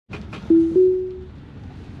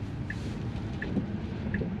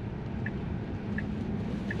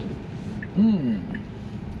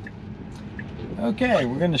Okay,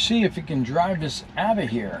 we're going to see if it can drive us out of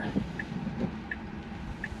here.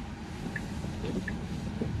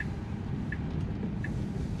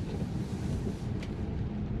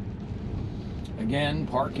 Again,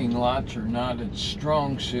 parking lots are not its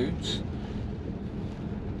strong suits.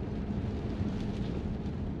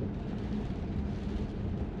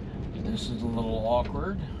 This is a little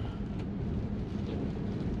awkward.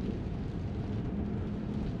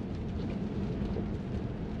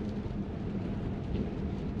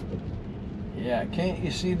 Yeah, can't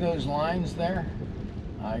you see those lines there?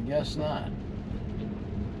 I guess not.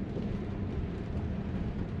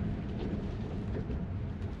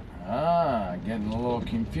 Ah, getting a little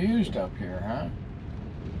confused up here, huh?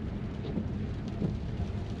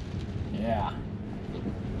 Yeah.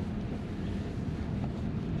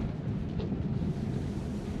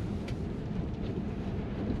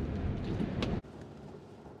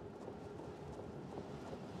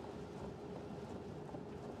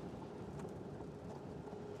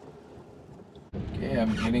 Okay,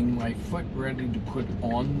 I'm getting my foot ready to put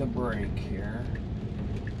on the brake here.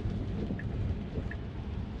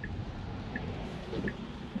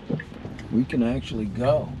 We can actually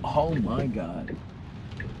go. Oh my God.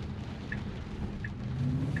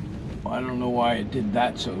 I don't know why it did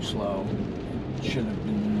that so slow. It should have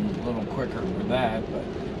been a little quicker for that, but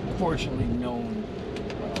fortunately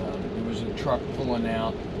there was a truck pulling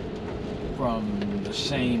out from the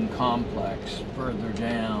same complex further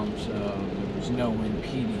down, so there was no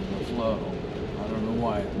impeding the flow. I don't know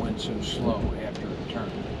why it went so slow after it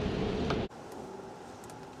turned.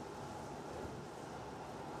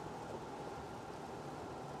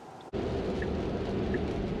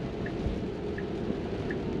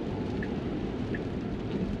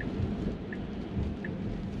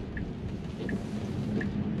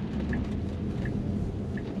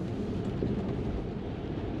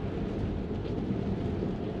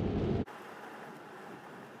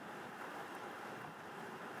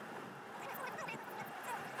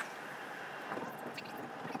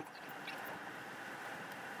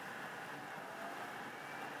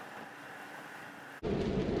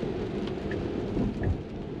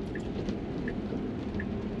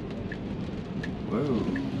 Whoa.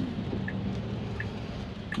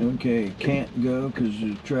 Okay, can't go because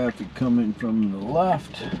there's traffic coming from the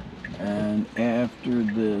left, and after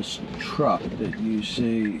this truck that you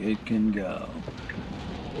see, it can go.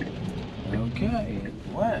 Okay, it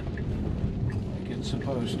went like it's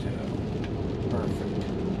supposed to. Perfect.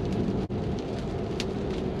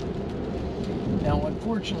 Now,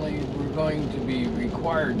 unfortunately, we're going to be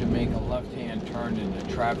required to make a left-hand turn in the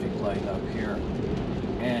traffic light up here,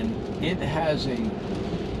 and it has a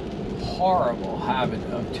horrible habit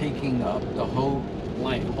of taking up the whole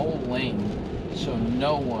lane, so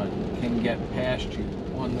no one can get past you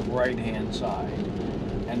on the right-hand side.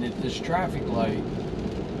 And at this traffic light,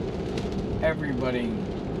 everybody,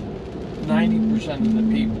 90% of the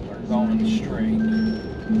people are going straight. I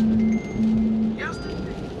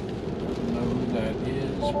don't know who that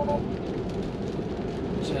is, but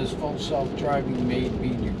it says full self-driving may be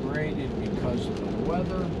degraded because of the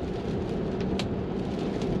weather.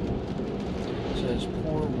 It says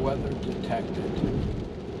poor weather detected.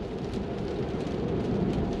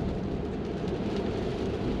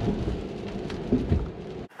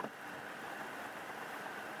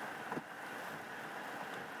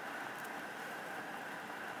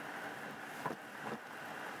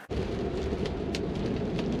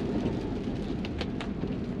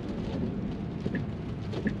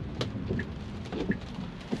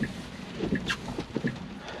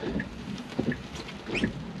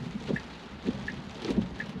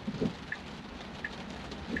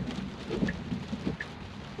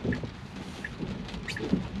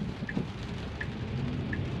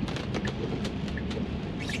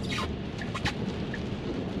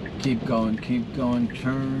 Keep going,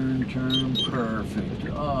 turn, perfect.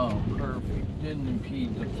 Oh, perfect. Didn't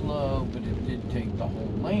impede the flow, but it did take the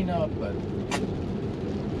whole lane up, but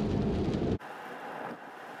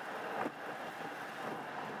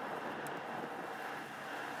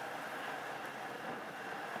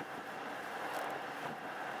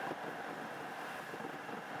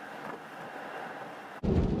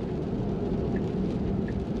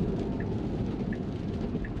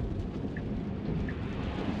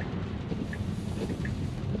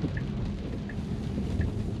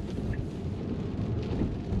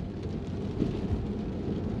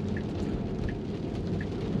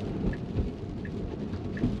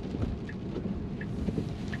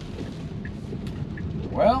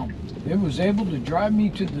well, it was able to drive me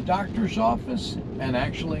to the doctor's office and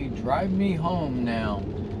actually drive me home now.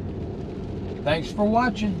 Thanks for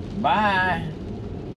watching. Bye.